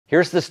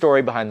Here's the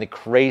story behind the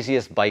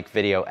craziest bike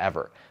video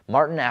ever.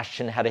 Martyn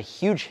Ashton had a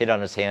huge hit on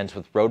his hands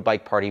with Road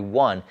Bike Party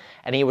 1,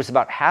 and he was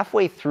about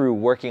halfway through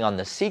working on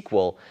the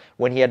sequel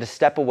when he had to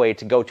step away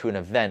to go to an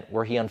event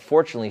where he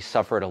unfortunately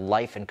suffered a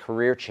life and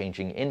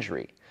career-changing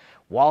injury.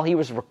 While he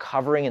was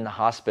recovering in the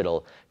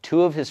hospital,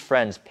 two of his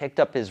friends picked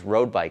up his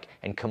road bike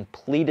and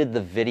completed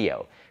the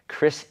video,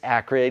 Chris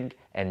Ackrigg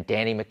and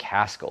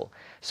MacAskill.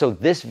 So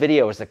this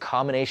video is the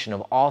combination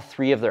of all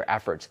three of their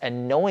efforts,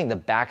 and knowing the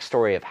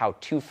backstory of how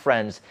two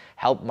friends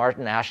helped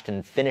Martyn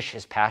Ashton finish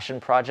his passion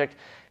project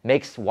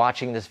makes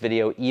watching this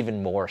video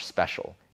even more special.